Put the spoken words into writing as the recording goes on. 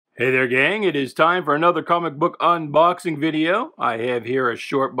Hey there, gang. It is time for another comic book unboxing video. I have here a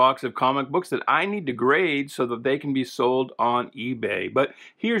short box of comic books that I need to grade so that they can be sold on eBay. But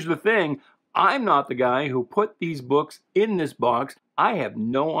here's the thing. I'm not the guy who put these books in this box. I have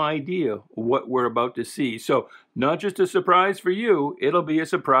no idea what we're about to see. So not just a surprise for you, it'll be a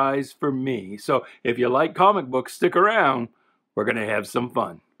surprise for me. So if you like comic books, stick around. We're going to have some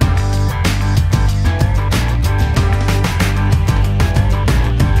fun.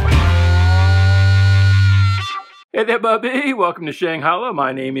 Hey there, Bubby. Welcome to Shanghalla.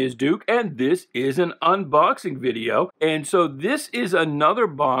 My name is Duke, and this is an unboxing video. And so this is another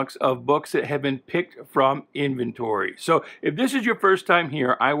box of books that have been picked from inventory. So if this is your first time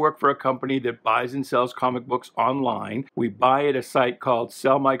here, I work for a company that buys and sells comic books online. We buy at a site called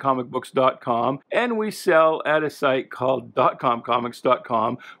sellmycomicbooks.com, and we sell at a site called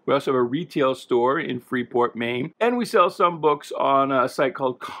 .comcomics.com. We also have a retail store in Freeport, Maine, and we sell some books on a site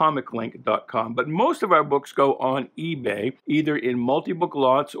called comiclink.com. But most of our books go on eBay, either in multi-book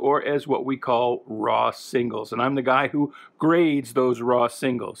lots or as what we call raw singles. And I'm the guy who grades those raw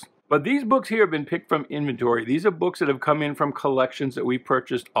singles. But these books here have been picked from inventory. These are books that have come in from collections that we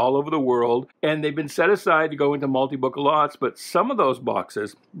purchased all over the world, and they've been set aside to go into multi-book lots. But some of those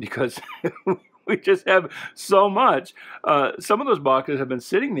boxes, because we just have so much, some of those boxes have been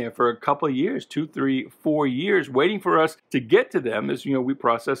sitting there for a couple of years, 2, 3, 4 years, waiting for us to get to them. As you know, we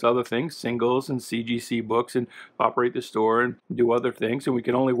process other things, singles and CGC books, and operate the store and do other things, and we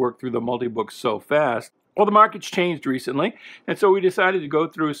can only work through the multi-books so fast. Well, the market's changed recently, and so we decided to go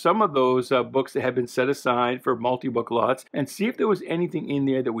through some of those books that have been set aside for multi-book lots and see if there was anything in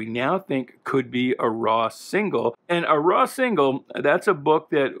there that we now think could be a raw single. And a raw single, that's a book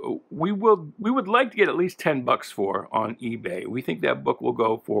that we would like to get at least 10 bucks for on eBay. We think that book will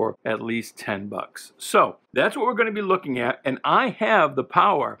go for at least 10 bucks. So that's what we're going to be looking at, and I have the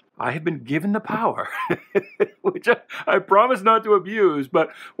power. I have been given the power, which I promise not to abuse, but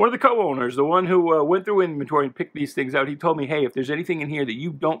one of the co-owners, the one who went through inventory and picked these things out, he told me, hey, if there's anything in here that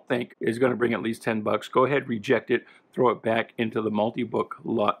you don't think is going to bring at least 10 bucks, go ahead, reject it, throw it back into the multi-book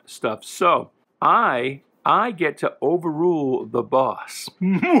lot stuff. So I get to overrule the boss.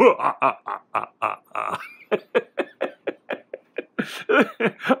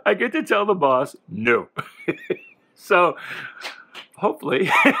 I get to tell the boss no. So hopefully,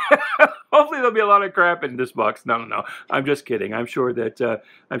 hopefully there'll be a lot of crap in this box. No. I'm just kidding. I'm sure that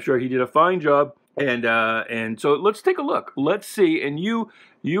I'm sure he did a fine job. And so let's take a look. Let's see. And you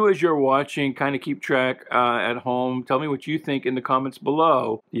as you're watching, kind of keep track at home. Tell me what you think in the comments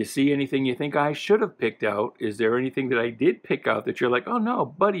below. Do you see anything you think I should have picked out? Is there anything that I did pick out that you're like, oh no,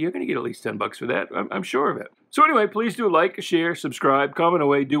 buddy, you're going to get at least 10 bucks for that? I'm sure of it. So anyway, please do like, share, subscribe, comment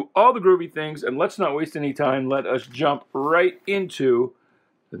away, do all the groovy things, and let's not waste any time. Let us jump right into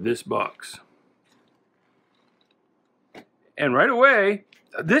this box. And right away,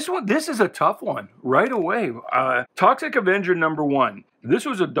 this is a tough one. Right away, Toxic Avenger #1. This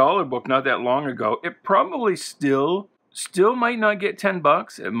was a $1 book not that long ago. It probably still might not get 10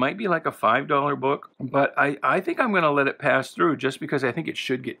 bucks. It might be like a $5 book, but I think I'm going to let it pass through just because I think it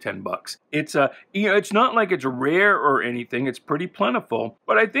should get 10 bucks. It's it's not like it's rare or anything. It's pretty plentiful,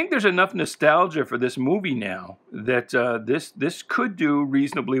 but I think there's enough nostalgia for this movie now that this could do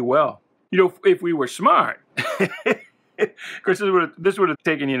reasonably well. You know, if we were smart. Of course, this would have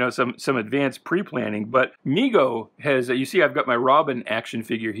taken, you know, some advanced pre-planning, but Mego has, you see I've got my Robin action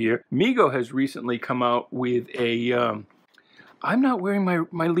figure here. Mego has recently come out with a, I'm not wearing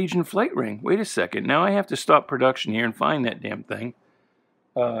my Legion flight ring. Wait a second. Now I have to stop production here and find that damn thing.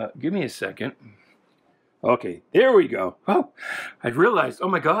 Give me a second. Okay, there we go. Oh, I realized, oh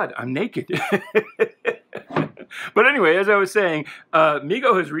my God, I'm naked. But anyway, as I was saying,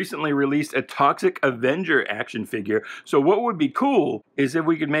 Mego has recently released a Toxic Avenger action figure. So what would be cool is if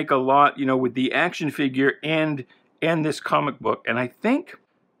we could make a lot, you know, with the action figure and this comic book. And I can't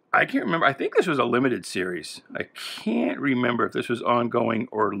remember, I think this was a limited series. I can't remember if this was ongoing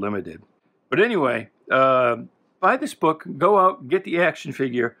or limited. But anyway, buy this book, go out, get the action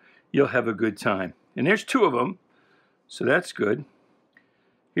figure, you'll have a good time. And there's 2 of them, so that's good.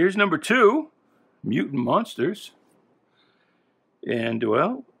 Here's #2. Mutant Monsters, and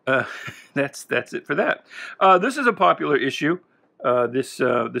well, that's it for that. This is a popular issue. This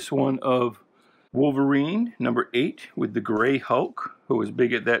one of Wolverine #8 with the Gray Hulk, who was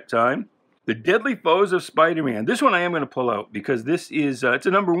big at that time. The Deadly Foes of Spider-Man. This one I am going to pull out because this is it's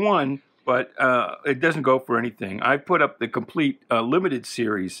a #1, but it doesn't go for anything. I put up the complete limited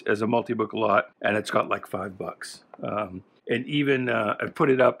series as a multi-book lot, and it's got like 5 bucks. And even I've put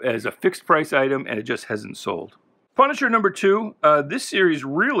it up as a fixed price item, and it just hasn't sold. Punisher number 2. This series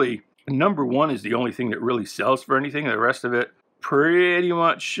really, number 1 is the only thing that really sells for anything. The rest of it, pretty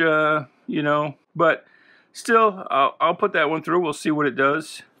much, you know. But still, I'll put that one through. We'll see what it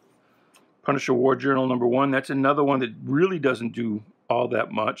does. Punisher War Journal number 1. That's another one that really doesn't do all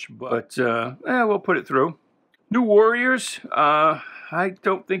that much. But we'll put it through. New Warriors. I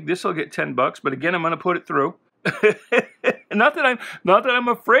don't think this will get $10, but again, I'm going to put it through. not that I'm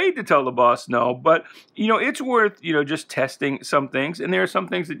afraid to tell the boss no, but you know, it's worth, you know, just testing some things. And there are some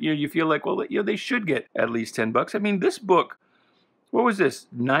things that, you know, you feel like, well, you know, they should get at least $10. I mean, this book, what was this,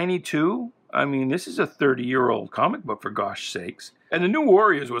 92? I mean, this is a 30-year-old comic book, for gosh sakes. And the New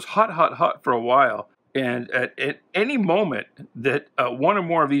Warriors was hot for a while. And at any moment that one or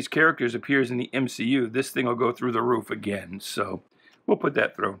more of these characters appears in the MCU, this thing will go through the roof again. So we'll put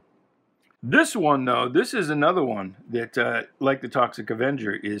that through. This one, though, this is another one that, like the Toxic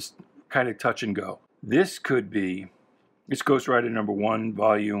Avenger, is kind of touch and go. This could be, it's Ghost Rider number 1,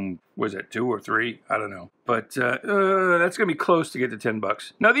 volume, was that 2 or 3? I don't know. But that's going to be close to get to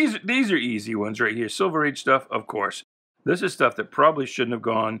 $10. Now, these are easy ones right here. Silver Age stuff, of course. This is stuff that probably shouldn't have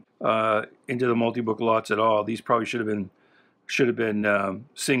gone into the multi-book lots at all. These probably should have been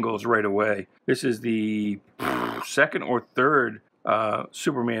singles right away. This is the second or third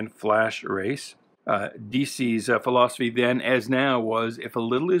Superman Flash race. DC's philosophy then as now was, if a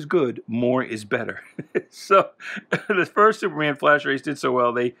little is good, more is better. So the first Superman Flash race did so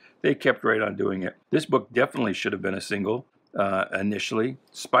well, they kept right on doing it. This book definitely should have been a single initially.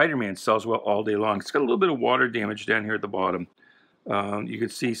 Spider-Man sells well all day long. It's got a little bit of water damage down here at the bottom. You can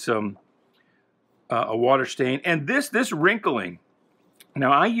see some a water stain, and this wrinkling.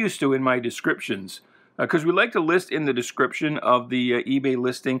 Now, I used to, in my descriptions, because we like to list in the description of the eBay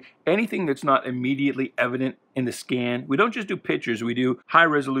listing anything that's not immediately evident in the scan. We don't just do pictures, we do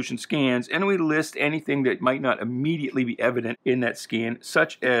high-resolution scans, and we list anything that might not immediately be evident in that scan,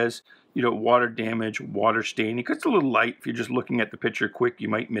 such as, you know, water damage, water staining, because it's a little light. If you're just looking at the picture quick, you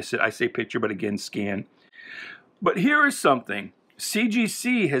might miss it. I say picture, but again, scan. But here is something.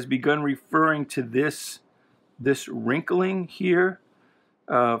 CGC has begun referring to this wrinkling here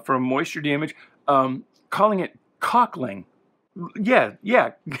from moisture damage, calling it cockling. Yeah.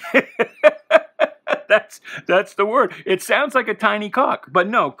 That's the word. It sounds like a tiny cock, but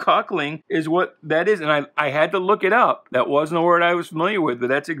no, cockling is what that is, and I had to look it up. That wasn't a word I was familiar with, but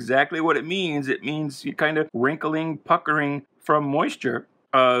that's exactly what it means. It means you kind of wrinkling, puckering from moisture.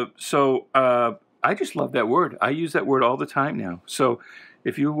 I just love that word. I use that word all the time now. So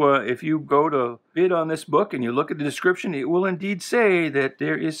if you go to bid on this book and you look at the description, it will indeed say that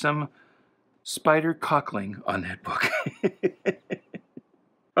there is some spider cockling on that book.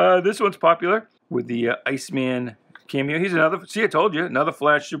 This one's popular with the Iceman cameo. He's another, see, I told you, another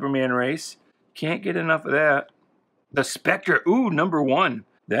Flash Superman race. Can't get enough of that. The Spectre, ooh, number 1.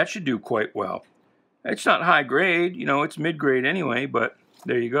 That should do quite well. It's not high grade, you know, it's mid grade anyway, but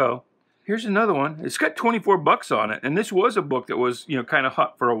there you go. Here's another one. It's got $24 on it, and this was a book that was, you know, kind of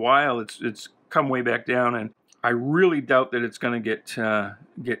hot for a while. It's come way back down, and I really doubt that it's going to get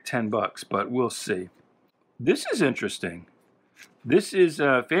 $10, but we'll see. This is interesting. This is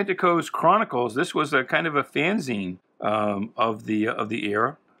Fantaco's Chronicles. This was a kind of a fanzine of the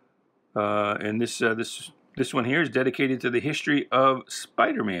era, and this one here is dedicated to the history of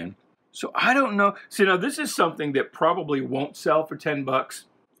Spider-Man. So I don't know. See, now this is something that probably won't sell for $10,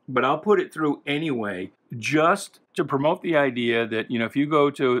 but I'll put it through anyway, just to promote the idea that, you know, if you go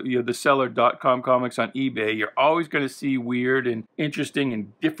to, you know, theseller.com comics on eBay, you're always going to see weird and interesting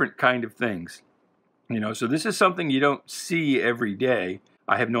and different kind of things. You know, so this is something you don't see every day.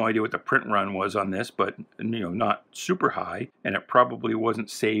 I have no idea what the print run was on this, but, you know, not super high, and it probably wasn't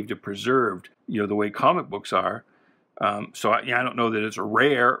saved or preserved, you know, the way comic books are. So I don't know that it's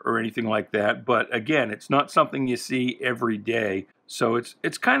rare or anything like that, but again, it's not something you see every day. So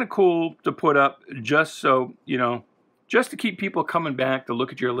it's kind of cool to put up just so, you know, just to keep people coming back to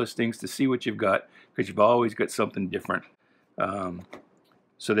look at your listings, to see what you've got, because you've always got something different.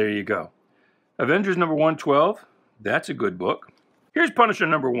 So there you go. Avengers number 112, that's a good book. Here's Punisher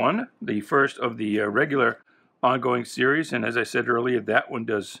number 1, the first of the regular ongoing series, and as I said earlier, that one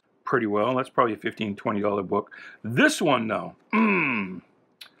does pretty well. That's probably a $15, $20 book. This one, though,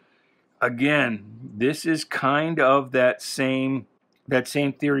 again, this is kind of that same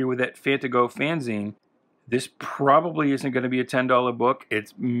theory with that Fantaco fanzine. This probably isn't going to be a $10 book.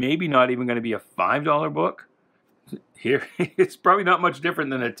 It's maybe not even going to be a $5 book. Here, it's probably not much different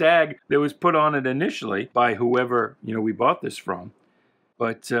than a tag that was put on it initially by whoever, you know, we bought this from.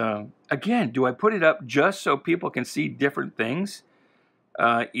 But again, do I put it up just so people can see different things?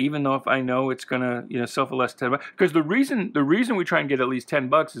 even though if I know it's gonna, you know, sell for less than $10. Because the reason we try and get at least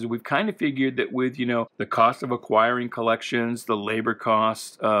 $10 is we've kind of figured that with, you know, the cost of acquiring collections, the labor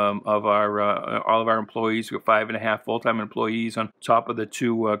costs of our all of our employees, we have 5.5 full-time employees on top of the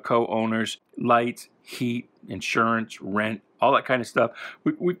 2 co-owners, lights, heat, insurance, rent, all that kind of stuff.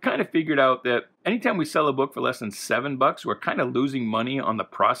 We've kind of figured out that anytime we sell a book for less than $7, we're kind of losing money on the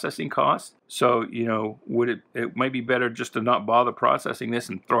processing cost. So, you know, it might be better just to not bother processing this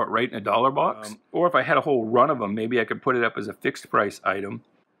and throw it right in a dollar box. Or if I had a whole run of them, maybe I could put it up as a fixed price item.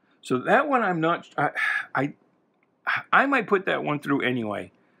 So that one I'm not, I might put that one through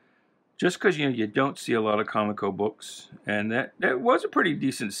anyway. Just because, you know, you don't see a lot of Comico books. And that was a pretty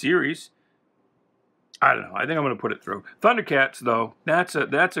decent series. I don't know. I think I'm going to put it through. Thundercats, though, that's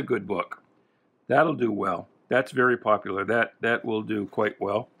a good book. That'll do well. That's very popular. That will do quite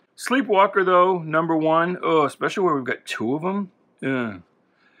well. Sleepwalker, though, #1. Oh, especially where we've got 2 of them.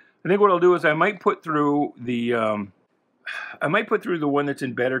 I think what I'll do is I might put through the one that's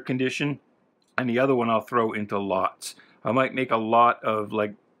in better condition, and the other one I'll throw into lots. I might make a lot of,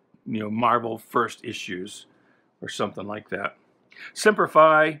 like, you know, Marvel first issues or something like that. Semper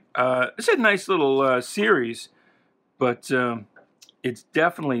Fi, it's a nice little series, but it's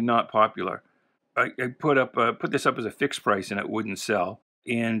definitely not popular. I put this up as a fixed price and it wouldn't sell.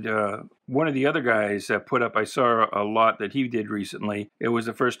 And one of the other guys put up, I saw a lot that he did recently. It was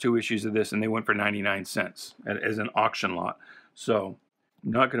the first 2 issues of this and they went for 99 cents as an auction lot. So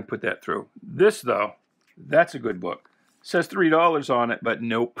I'm not going to put that through. This, though, that's a good book. It says $3 on it, but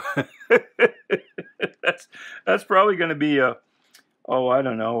nope. That's probably going to be a, oh, I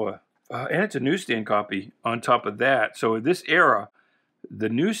don't know. And it's a newsstand copy on top of that. So in this era, the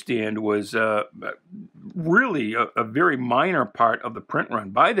newsstand was really a very minor part of the print run.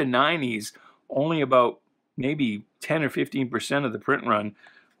 By the 90s, only about maybe 10 or 15% of the print run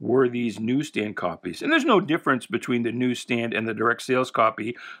were these newsstand copies. And there's no difference between the newsstand and the direct sales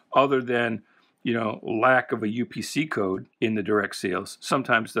copy other than, you know, lack of a UPC code in the direct sales.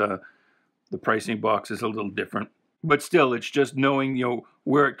 Sometimes the pricing box is a little different. But still, it's just knowing, you know,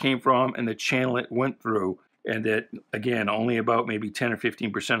 where it came from and the channel it went through. And that, again, only about maybe 10 or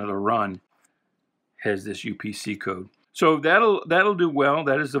 15% of the run has this UPC code. So that'll do well.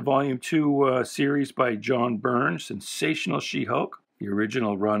 That is the Volume 2 series by John Byrne, Sensational She-Hulk. The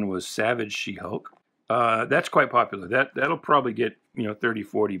original run was Savage She-Hulk. That's quite popular. That'll probably get, you know,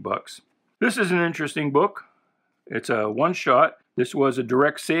 $30–40. This is an interesting book. It's a one-shot. This was a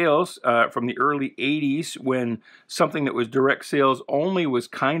direct sales from the early 80s when something that was direct sales only was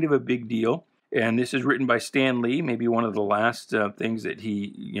kind of a big deal. And this is written by Stan Lee, maybe one of the last things that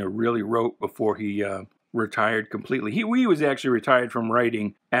he, you know, really wrote before he retired completely. He was actually retired from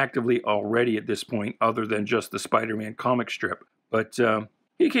writing actively already at this point, other than just the Spider-Man comic strip. But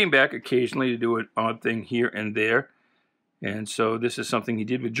he came back occasionally to do an odd thing here and there. And so this is something he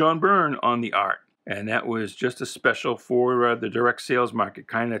did with John Byrne on the art. And that was just a special for the direct sales market,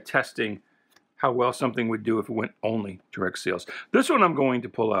 kind of testing how well something would do if it went only direct sales. This one I'm going to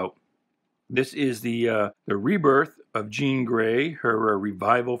pull out. This is the rebirth of Jean Grey, her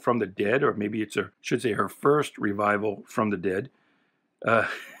revival from the dead, or maybe it's should say her first revival from the dead.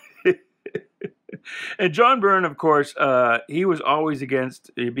 And John Byrne, of course, he was always against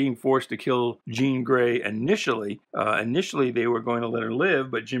being forced to kill Jean Grey initially. Initially, they were going to let her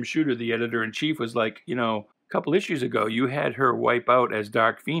live, but Jim Shooter, the editor-in-chief, was like, you know, a couple issues ago, you had her wipe out as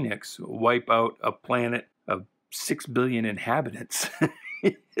Dark Phoenix, wipe out a planet of 6 billion inhabitants.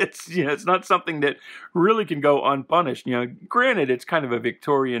 It's, you know, it's not something that really can go unpunished. You know, granted, it's kind of a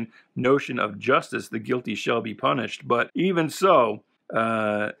Victorian notion of justice, the guilty shall be punished, but even so,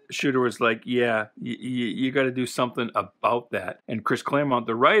 Shooter was like, yeah, you got to do something about that. And Chris Claremont,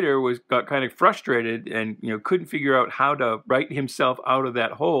 the writer, got kind of frustrated and, you know, couldn't figure out how to write himself out of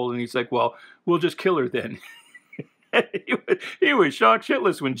that hole. And he's like, well, we'll just kill her then. He was shocked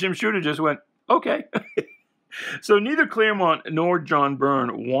shitless when Jim Shooter just went, okay. So neither Claremont nor John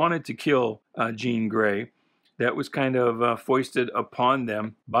Byrne wanted to kill Jean Grey. That was kind of foisted upon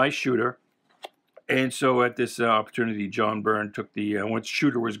them by Shooter. And so at this opportunity, John Byrne took once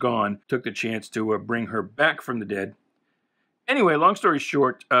Shooter was gone, took the chance to bring her back from the dead. Anyway, long story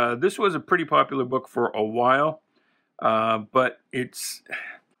short, this was a pretty popular book for a while, but it's,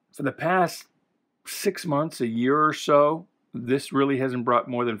 for the past 6 months, a year or so, this really hasn't brought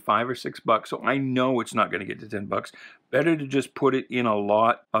more than $5 or $6, so I know it's not going to get to $10. Better to just put it in a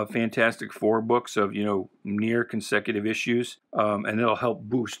lot of Fantastic Four books of, you know, near consecutive issues, and it'll help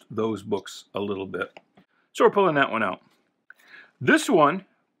boost those books a little bit. So we're pulling that one out. This one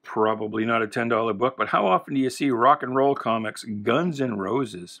Probably not a $10 book, but how often do you see rock and roll comics, Guns N'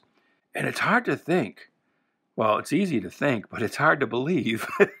 Roses? And it's hard to think. Well, it's easy to think, but it's hard to believe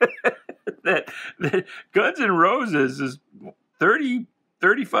that Guns N' Roses is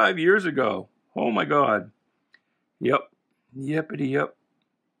 35 years ago. Oh my God. Yep. Yepity yep.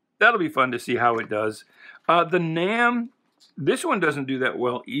 That'll be fun to see how it does. The Nam, this one doesn't do that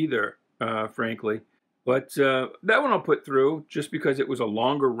well either, frankly. But that one I'll put through just because it was a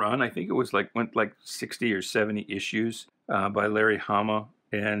longer run. I think it was went like 60 or 70 issues by Larry Hama.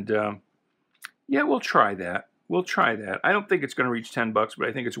 And yeah, we'll try that. We'll try that. I don't think it's going to reach $10, but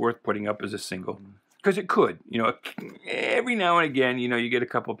I think it's worth putting up as a single. Because it could. You know, every now and again, you know, you get a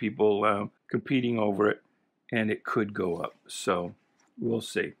couple people competing over it. And it could go up. So we'll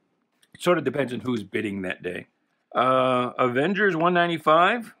see. It sort of depends on who's bidding that day. Avengers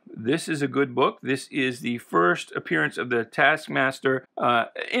 195. This is a good book. This is the first appearance of the Taskmaster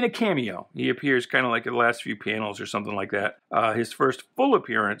in a cameo. He appears kind of like in the last few panels or something like that. His first full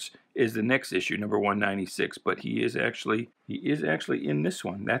appearance is the next issue, number 196. But he is actually in this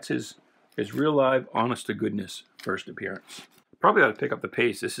one. That's his real live, honest to goodness first appearance. Probably ought to pick up the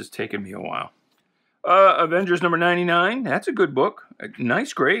pace. This has taken me a while. Avengers number 99, that's a good book. A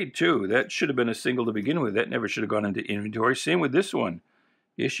nice grade, too. That should have been a single to begin with. That never should have gone into inventory. Same with this one.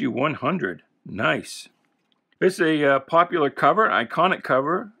 Issue 100. Nice. It's a popular cover, iconic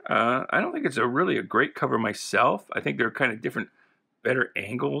cover. I don't think it's really a great cover myself. I think there are kind of different, better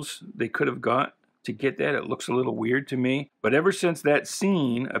angles they could have got to get that. It looks a little weird to me. But ever since that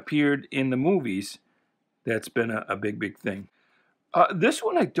scene appeared in the movies, that's been a big, big thing. This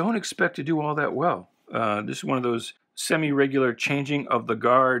one I don't expect to do all that well. This is one of those semi-regular changing of the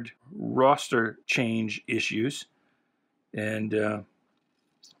guard roster change issues. And,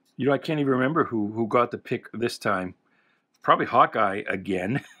 you know, I can't even remember who got the pick this time. Probably Hawkeye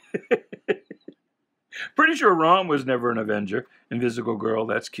again. Pretty sure Rom was never an Avenger. Invisible Girl,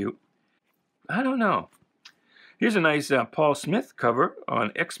 that's cute. I don't know. Here's a nice Paul Smith cover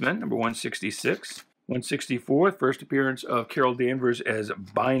on X-Men, number 166. 164, first appearance of Carol Danvers as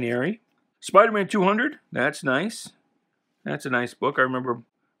Binary. Spider-Man 200, that's nice. That's a nice book. I remember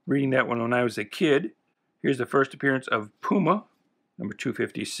reading that one when I was a kid. Here's the first appearance of Puma, number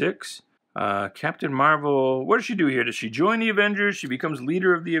 256. Captain Marvel, what does she do here? Does she join the Avengers? She becomes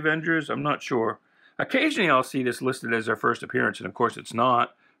leader of the Avengers? I'm not sure. Occasionally I'll see this listed as her first appearance, and of course it's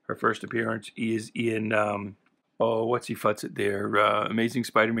not. Her first appearance is in, what's he futz it there? Amazing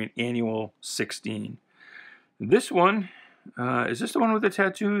Spider-Man Annual 16. This one, is this the one with the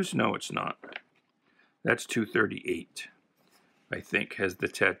tattoos? No, it's not. That's 238, I think, has the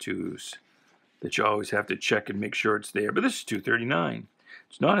tattoos that you always have to check and make sure it's there. But this is 239.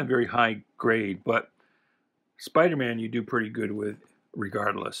 It's not a very high grade, but Spider-Man you do pretty good with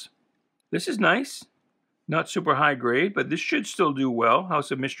regardless. This is nice. Not super high grade, but this should still do well.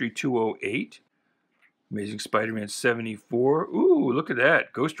 House of Mystery 208. Amazing Spider-Man 74. Ooh, look at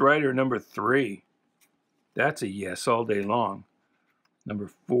that. Ghost Rider number 3. That's a yes all day long. Number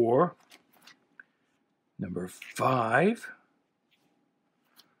 4. Number 5.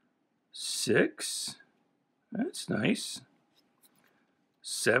 6. That's nice.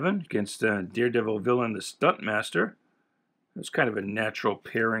 7 against Daredevil villain, the Stuntmaster. There's kind of a natural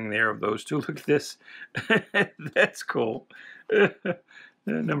pairing there of those two. Look at this. That's cool.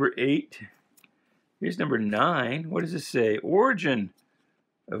 Number 8. Here's number 9. What does it say? Origin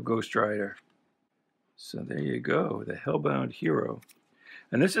of Ghost Rider. So there you go. The Hellbound Hero.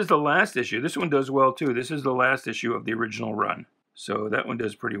 And this is the last issue. This one does well too. This is the last issue of the original run. So that one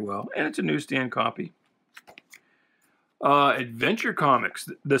does pretty well. And it's a newsstand copy. Adventure Comics.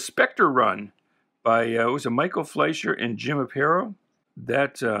 The Spectre run by was it Michael Fleischer and Jim Aparo?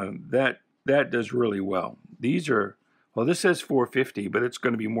 That does really well. These are, well, this says $4.50, but it's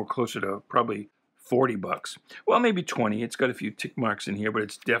going to be more closer to probably $40. Well, maybe 20. It's got a few tick marks in here, but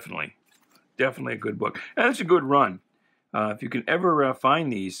it's definitely a good book. And it's a good run. If you can ever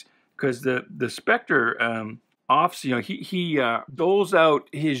find these, because the Spectre he doles out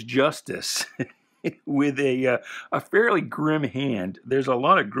his justice with a fairly grim hand. There's a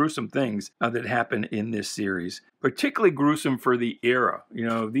lot of gruesome things that happen in this series, particularly gruesome for the era. You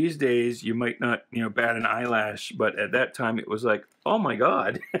know, these days you might not, bat an eyelash, but at that time it was like, oh my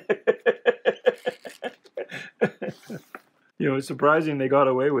God. It's surprising they got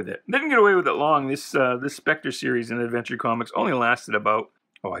away with it. They didn't get away with it long. This Spectre series in Adventure Comics only lasted about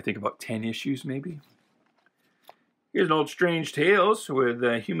 10 issues maybe. Here's an old Strange Tales with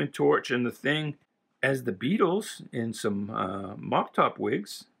Human Torch and the Thing as the Beatles in some mop top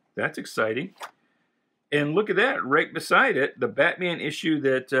wigs. That's exciting. And look at that, right beside it, the Batman issue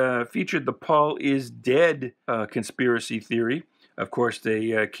that featured the Paul is dead conspiracy theory. Of course,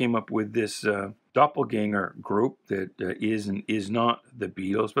 they came up with this doppelganger group that is and is not the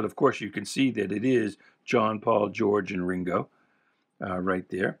Beatles. But of course, you can see that it is John, Paul, George, and Ringo right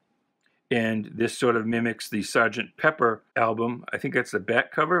there. And this sort of mimics the Sgt. Pepper album. I think that's the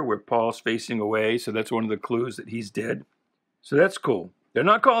back cover where Paul's facing away. So that's one of the clues that he's dead. So that's cool. They're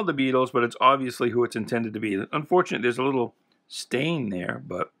not called the Beatles, but it's obviously who it's intended to be. Unfortunately, there's a little stain there,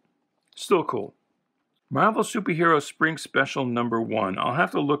 but still cool. Marvel Superhero Spring Special #1. I'll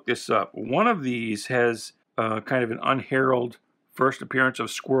have to look this up. One of these has kind of an unheralded first appearance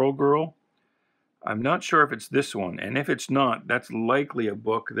of Squirrel Girl. I'm not sure if it's this one, and if it's not, that's likely a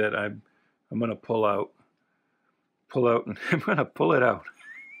book that I'm going to pull out, and I'm going to pull it out.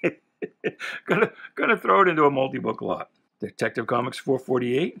 gonna throw it into a multi-book lot. Detective Comics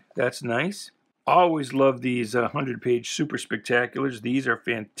 448, that's nice. Always love these 100-page super spectaculars. These are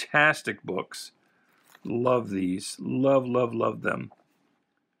fantastic books. Love these. Love, love, love them.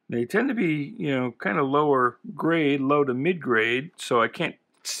 They tend to be, you know, kind of lower grade, low to mid-grade, so I can't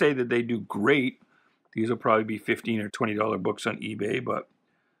say that they do great. These will probably be $15 or $20 books on eBay, but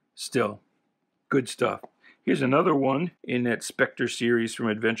still, good stuff. Here's another one in that Spectre series from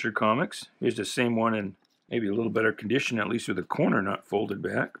Adventure Comics. Here's the same one in maybe a little better condition, at least with the corner not folded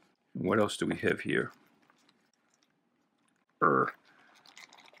back. And what else do we have here?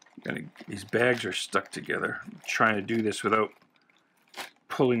 These bags are stuck together. I'm trying to do this without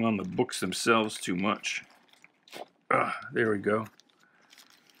pulling on the books themselves too much. There we go.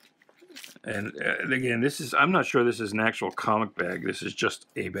 And again, this is, I'm not sure this is an actual comic bag. This is just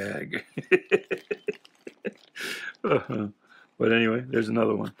a bag. But anyway, there's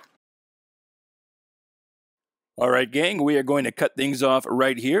another one. All right, gang, we are going to cut things off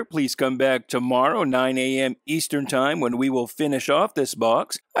right here. Please come back tomorrow, 9 a.m. Eastern Time, when we will finish off this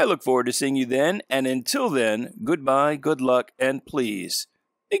box. I look forward to seeing you then, and until then, goodbye, good luck, and please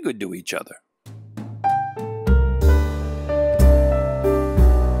be good to each other.